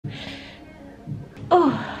Oh.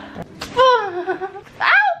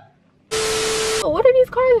 What are these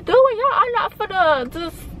cars doing? Y'all are not finna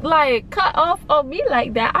just like cut off on me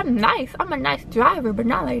like that. I'm nice. I'm a nice driver, but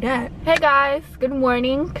not like that. Hey guys, good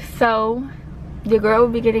morning. So your girl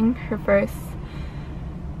will be getting her first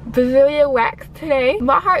Brazilian wax today.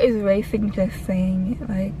 My heart is racing just saying it.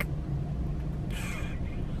 Like,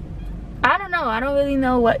 I don't know. I don't really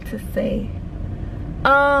know what to say.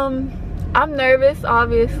 I'm nervous,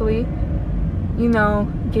 obviously. You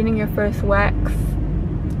know, getting your first wax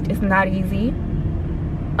is not easy.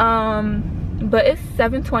 But it's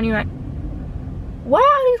 7:20 right. Why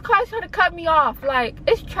are these cars trying to cut me off? Like,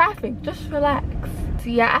 it's traffic. Just relax. So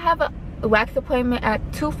yeah, I have a wax appointment at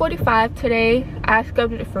 2:45 today. I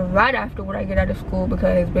scheduled it for right after when I get out of school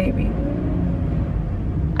because, baby,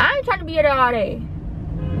 I ain't trying to be there all day.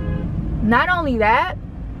 Not only that,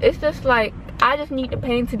 it's just like I just need the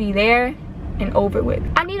pain to be there and over with.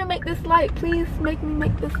 I need to make this light. Please make me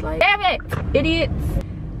make this light. Damn it, idiots.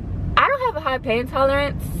 I don't have a high pain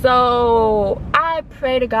tolerance, so I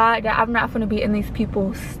pray to God that I'm not gonna be in these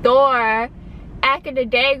people's store acting a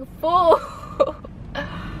dang fool.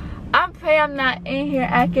 I pray I'm not in here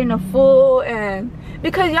acting a fool, and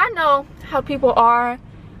because y'all know how people are.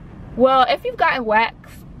 Well, if you've gotten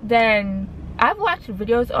wax, then I've watched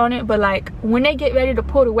videos on it, but like when they get ready to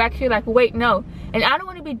pull the wax, you're like, wait, no. And I don't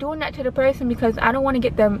want to be doing that to the person because I don't want to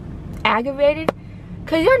get them aggravated,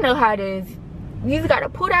 because y'all know how it is. You just gotta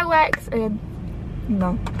pull that wax and, you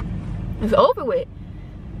know, it's over with.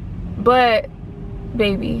 But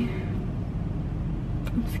baby,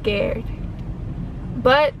 I'm scared.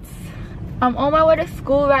 But I'm on my way to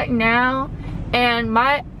school right now, and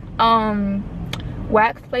my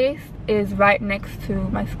wax place is right next to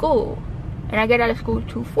my school, and I get out of school at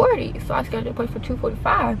 2:40, so I scheduled a place for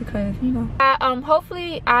 2:45 because, you know,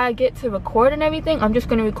 hopefully I get to record and everything. I'm just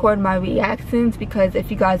gonna record my reactions because if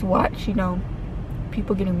you guys watch, you know,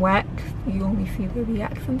 people getting waxed, you only see the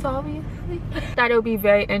reactions, obviously. Thought it would be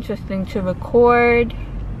very interesting to record,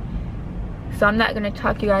 so I'm not gonna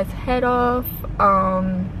talk you guys head off.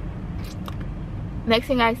 Next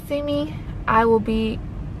thing I see me, I will be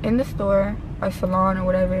in the store or salon or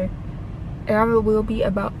whatever, and I will be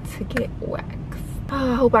about to get waxed.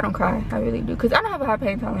 I hope I don't cry. I really do, because I don't have a high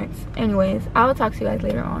pain tolerance. Anyways, I will talk to you guys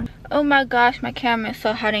later on. Oh my gosh, my camera is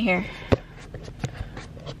so hot in here.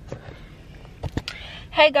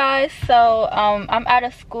 Hey guys, so I'm out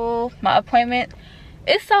of school. My appointment,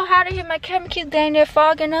 it's so hot in here, my camera keeps down there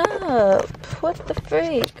fogging up. What the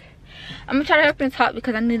freak? I'm gonna try to open the top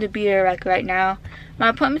because I need to be there like right now. My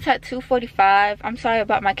appointment's at 2:45. I'm sorry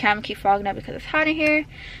about my camera keep fogging up because it's hot in here.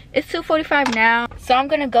 It's 2:45 now, so I'm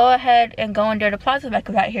gonna go ahead and go in there. The plaza's like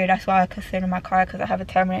right here. That's why I could sit in my car, because I have a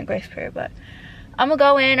 10-minute grace period. But I'm gonna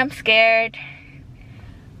go in. I'm scared.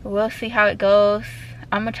 We'll see how it goes.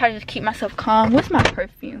 I'm gonna try to just keep myself calm. What's my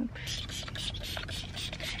perfume?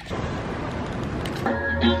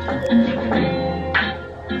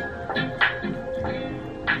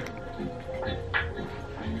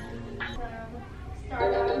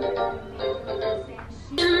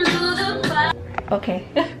 Okay.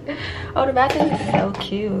 Oh, the bathroom is so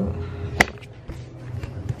cute.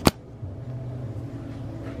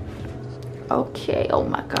 Okay, oh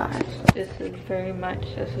my gosh, this is very much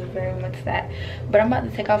that. But I'm about to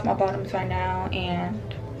take off my bottoms right now and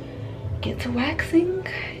get to waxing.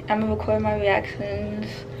 I'm gonna record my reactions.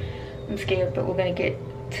 I'm scared, but we're gonna get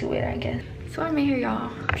to it, I guess. So I'm in here, y'all.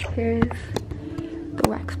 Here's the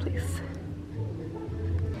wax place.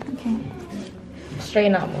 Okay.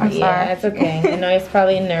 Straighten up more. I'm sorry. Yeah, it's okay. I know it's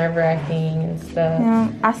probably nerve-wracking and stuff. Yeah,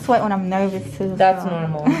 I sweat when I'm nervous too. That's so.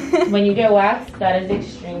 normal. When you get waxed, that is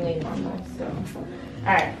extremely normal. So,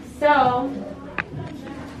 alright, so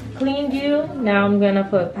cleaned you. Now I'm gonna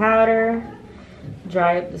put powder,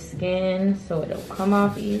 dry up the skin so it'll come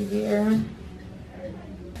off easier.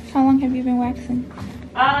 How long have you been waxing?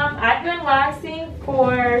 I've been waxing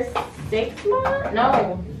for 6 months.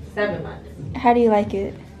 No, 7 months. How do you like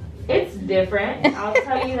it? It's different. I'll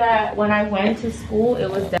tell you that when I went to school, it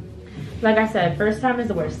was like I said, first time is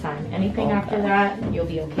the worst time. Anything after that, you'll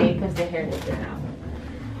be okay because the hair will thin out.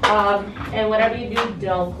 And whatever you do,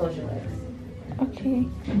 don't close your legs. Okay.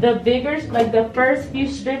 The bigger, like the first few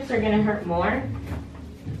strips are gonna hurt more,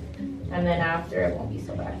 and then after it won't be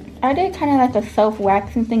so bad. I did kind of like a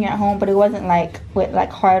self-waxing thing at home, but it wasn't like with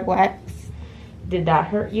like hard wax. Did that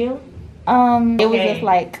hurt you? It was just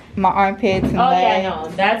like my armpits and legs. Yeah, no,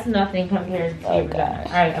 that's nothing compared to your gut.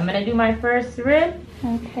 All right, I'm gonna do my first rib.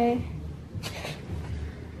 Okay.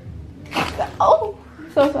 Oh,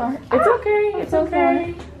 so sorry. It's okay. It's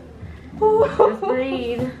okay. Just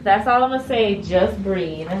breathe. That's all I'm gonna say. Just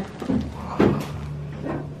breathe.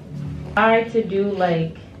 Try to do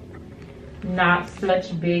like not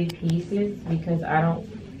such big pieces because I don't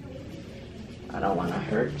want to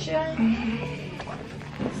hurt you.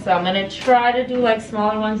 So I'm gonna try to do like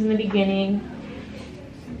smaller ones in the beginning.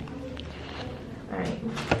 All right.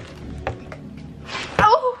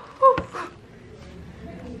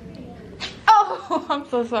 Oh, I'm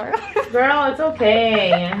so sorry. Girl, it's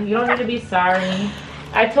okay. You don't need to be sorry.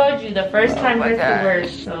 I told you the first time hurts the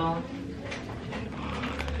worst, so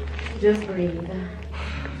just breathe.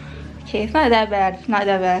 Okay, it's not that bad. It's not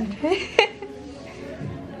that bad.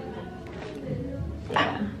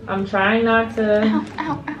 Yeah. I'm trying not to. Ow,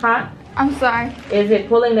 ow, ow. Hot? I'm sorry. Is it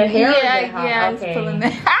pulling the hair? Yeah, okay. it's pulling the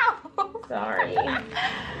hair. Ow. Sorry.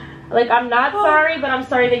 Like, I'm not sorry, but I'm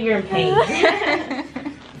sorry that you're in pain.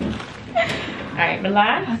 Alright,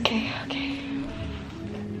 relax. Okay.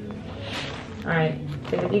 Alright,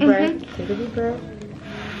 take a deep breath. Take a deep breath.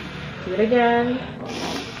 Do it again.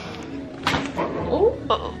 Ooh.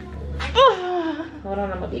 Hold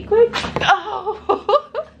on, I'm gonna be quick. Oh.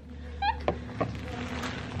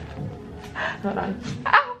 Hold on.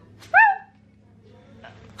 Ow.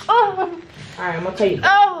 Oh. Alright, I'm gonna tell you.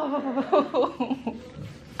 Oh.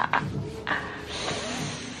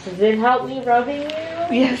 Does it help me rubbing you?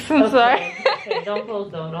 Yes, I'm sorry. Okay, don't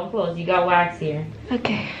close though. Don't close. You got wax here.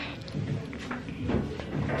 Okay.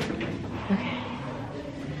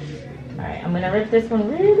 Alright, I'm gonna rip this one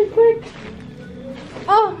really quick.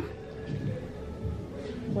 Oh.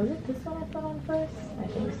 Was it this one I put on first? I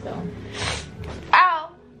think so.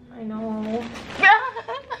 Ow. I know.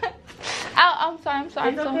 Ow, I'm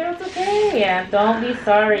sorry. It's okay. Yeah, don't be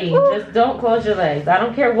sorry. Just don't close your legs. I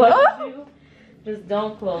don't care what you do. Just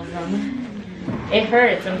don't close them. It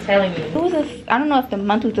hurts, I'm telling you. It was I don't know if the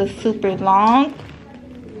month was just super long.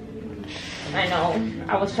 I know.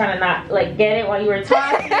 I was trying to not like get it while you were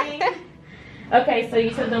talking. Okay, so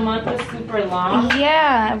you said the month was super long.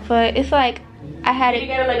 Yeah, but it's like I had Did it. you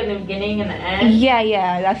get it like in the beginning and the end?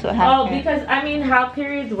 Yeah, that's what happened. Oh, because I mean, how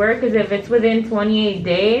periods work is if it's within 28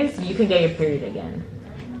 days, you can get your period again.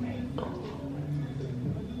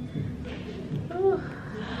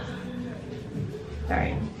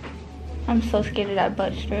 Sorry. I'm so scared of that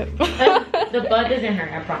butt strip. The butt doesn't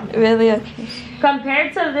hurt, I promise. Really? Okay.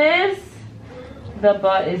 Compared to this, the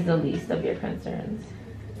butt is the least of your concerns.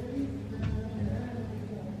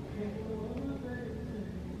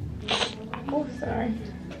 Oh, sorry.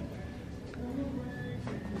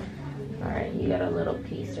 Alright, you got a little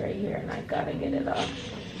piece right here and I gotta get it off.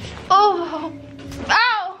 Oh!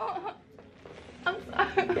 Ow! I'm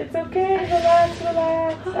sorry. It's okay, relax.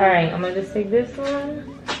 Alright, I'm gonna just take this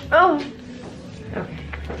one. Oh! Okay.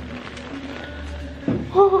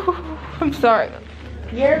 Oh, I'm sorry.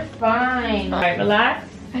 You're fine. Alright, relax.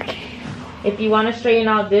 Okay. If you want to straighten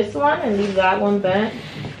out this one and leave that one bent.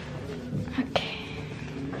 Okay.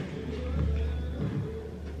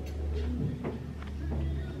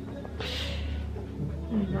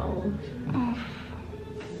 No. Oh.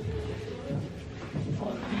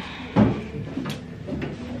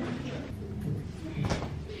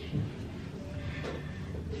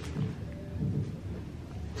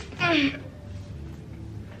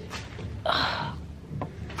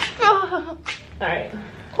 Alright.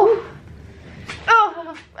 Oh.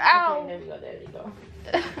 Oh. Ow. Okay, there you go.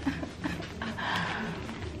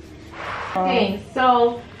 Okay,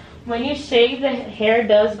 so when you shave, the hair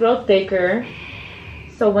does grow thicker.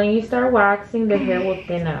 So when you start waxing, the hair will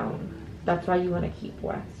thin out. That's why you want to keep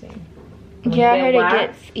waxing. When Yeah, I you heard get it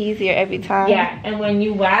gets easier every time. Yeah, and when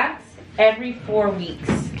you wax, every 4 weeks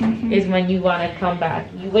is when you want to come back.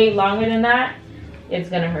 You wait longer than that, it's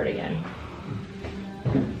going to hurt again.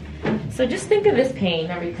 So just think of this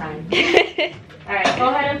pain every time. Alright, go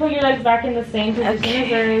ahead and put your legs back in the same position as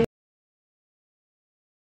hers.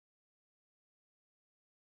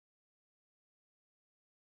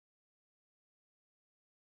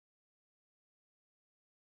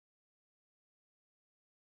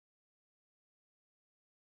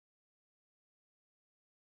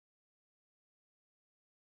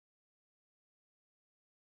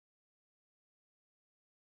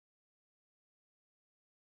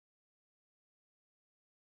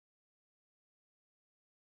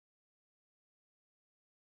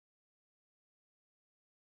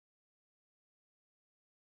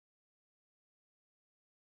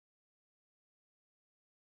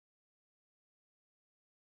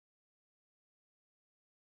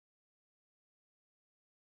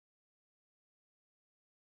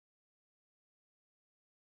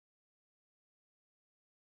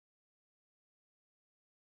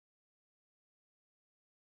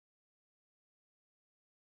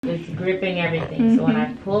 It's gripping everything. So when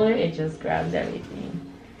I pull it, it just grabs everything.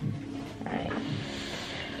 Alright.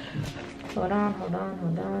 Hold on, hold on,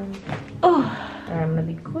 hold on. Oh. Alright, I'm gonna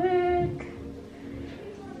be quick.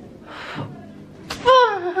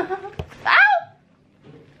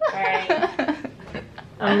 Alright.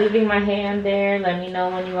 I'm leaving my hand there. Let me know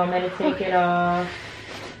when you want me to take it off.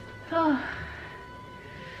 Do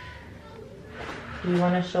you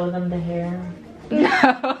want to show them the hair?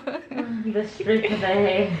 No. The strip of the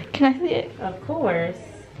hair. Can I see it? Of course.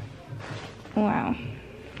 Wow.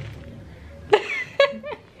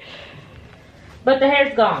 But the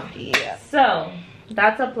hair's gone. Yeah. So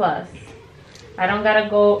that's a plus. I don't gotta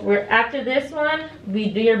go. After this one, we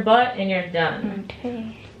do your butt and you're done.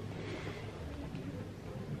 Okay.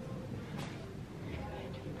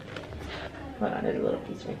 Hold on, there's a little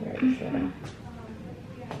piece right here.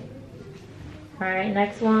 Alright,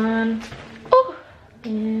 next one. Oh.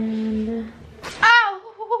 And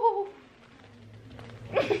Ow.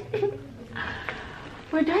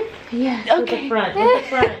 We're done? yeah. Okay. With the front. With the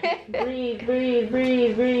front. Breathe, breathe,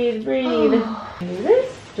 breathe, breathe, breathe. Do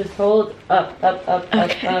this. Just hold up, up, up,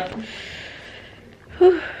 Okay. up,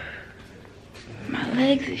 Whew. My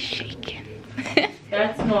legs are shaking.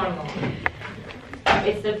 That's normal.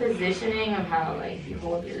 It's the positioning of how like you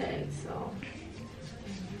hold your legs, so.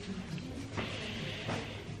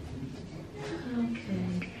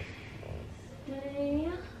 Okay. Stay.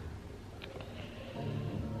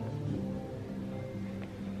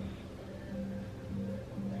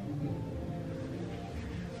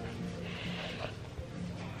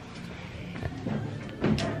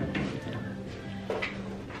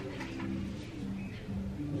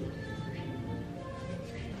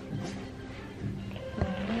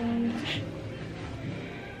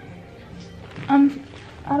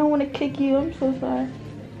 I don't want to kick you. I'm so sorry.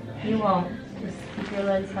 You won't. Just keep your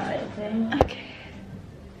legs high, okay? Okay.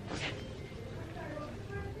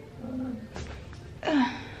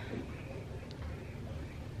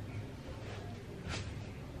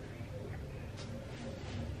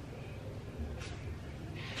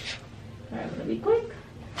 Alright, I'm gonna be quick.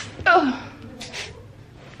 Oh.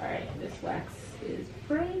 Alright, this wax is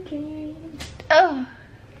breaking. Oh.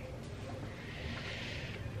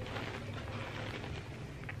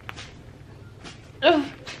 Oh.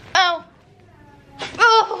 Ow.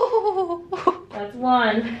 Oh. That's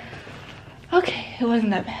one. Okay, it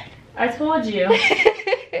wasn't that bad. I told you.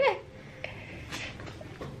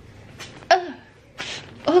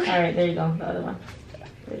 Okay. Alright, there you go. The other one.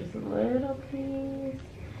 There's a little piece.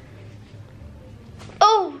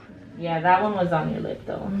 Oh. Yeah, that one was on your lip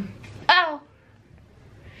though. Ow.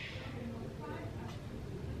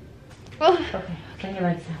 Oh. Okay, bring your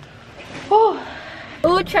legs down. Oh.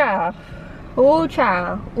 Ooh, child. Ooh,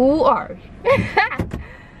 child. Ooh, Ari.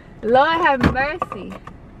 Lord have mercy.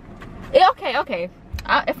 Okay.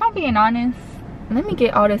 If I'm being honest, let me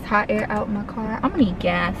get all this hot air out my car. I'm gonna need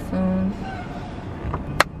gas soon.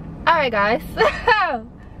 Alright, guys.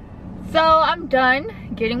 So I'm done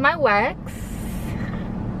getting my wax.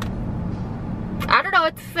 I don't know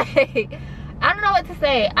what to say. I don't know what to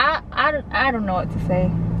say. I don't know what to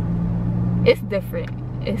say. It's different.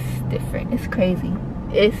 It's different. It's crazy.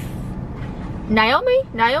 It's Naomi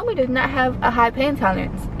does not have a high pain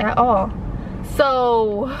tolerance at all.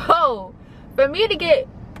 So for me to get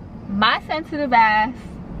my sensitive ass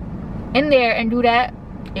in there and do that,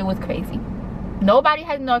 it was crazy. Nobody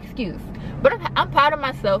has no excuse. But I'm proud of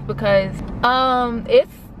myself because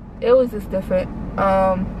it was just different.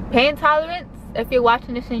 Pain tolerance, if you're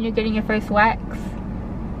watching this and you're getting your first wax,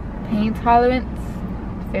 pain tolerance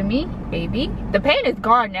for me, baby, the pain is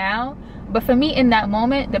gone now. But for me, in that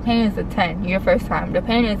moment, the pain is a 10. Your first time, the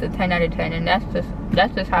pain is a 10 out of 10, and that's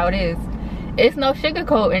just how it is. It's no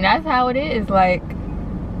sugarcoat, and that's how it is. Like,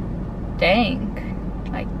 dang.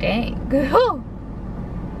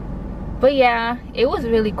 But yeah, it was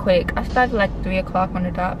really quick. I started like 3 o'clock on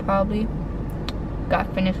the dot, probably. Got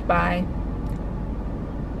finished by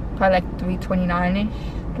probably like 3:29ish,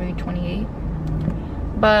 3:28.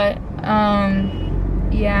 But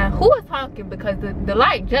yeah, who was honking? Because the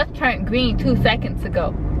light just turned green 2 seconds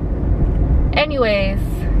ago. Anyways,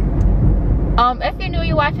 if you're new,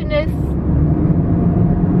 you're watching this,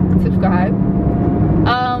 subscribe.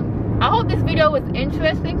 I hope this video was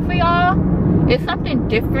interesting for y'all. It's something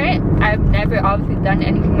different. I've never obviously done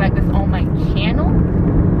anything like this on my channel,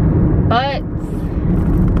 but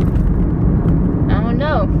I don't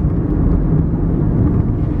know.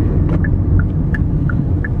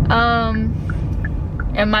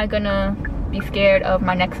 Am I gonna be scared of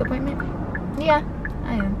my next appointment? Yeah,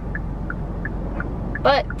 I am.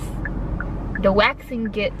 But the waxing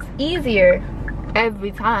gets easier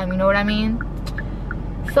every time, you know what I mean?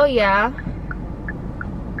 So yeah,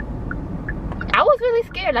 I was really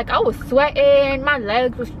scared. Like, I was sweating. My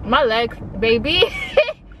legs, baby.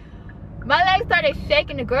 My legs started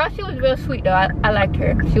shaking. The girl, she was real sweet though. I liked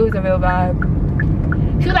her. She was a real vibe.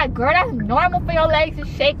 She was like, girl, that's normal for your legs to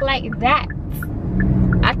shake like that.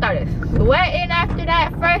 I started sweating after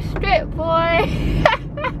that first strip, boy.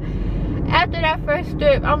 After that first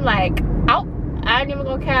strip, I'm like, I ain't even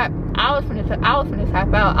gonna cap. I was finna tap out.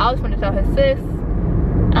 I was finna tell her, sis,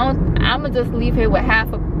 I'ma just leave here with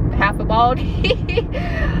half a baldy.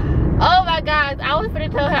 Oh my gosh, I was finna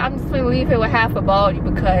tell her I'm just gonna leave here with half a baldy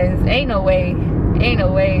because ain't no way.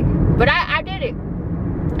 But I did it.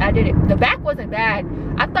 The back wasn't bad.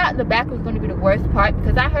 I thought the back was gonna be the worst part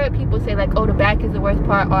because I heard people say like, oh, the back is the worst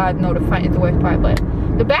part, or no, the front is the worst part. But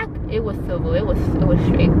the back, it was civil. It was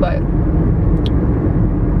straight. But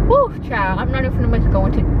whew, child, I'm not even gonna much go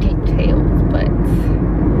into details. But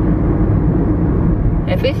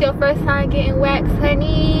if it's your first time getting waxed,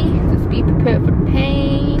 honey, just be prepared for the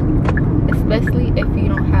pain, especially if you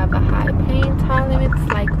don't have a high pain tolerance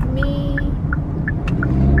like me.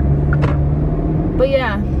 But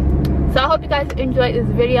yeah, so I hope you guys enjoyed this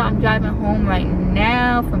video. I'm driving home right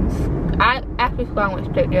now from after school. I went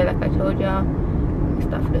straight there like I told y'all.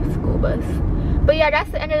 Stuff for the school bus. But yeah,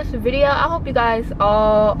 that's the end of this video. I hope you guys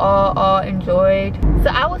all enjoyed. So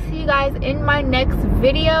I will see you guys in my next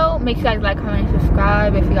video. Make sure you guys like, comment, and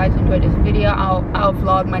subscribe if you guys enjoyed this video. I'll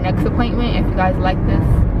vlog my next appointment if you guys like this.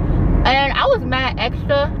 And I was mad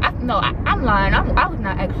extra. I'm lying. I was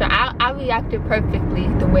not extra. I reacted perfectly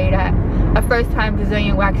the way that a first time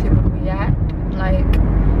Brazilian waxer would react. Like,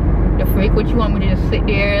 the freak, what you want me to just sit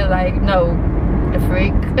there? Like, no, the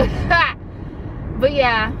freak. But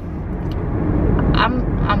yeah,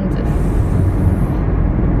 I'm just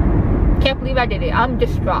can't believe I did it. I'm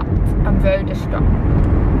distraught. I'm very distraught.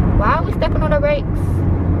 Why are we stepping on the brakes?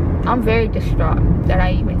 I'm very distraught that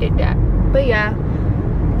I even did that. But yeah,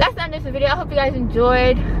 that's the end of this video. I hope you guys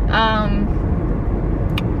enjoyed.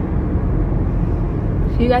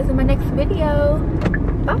 See you guys in my next video.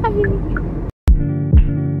 Bye.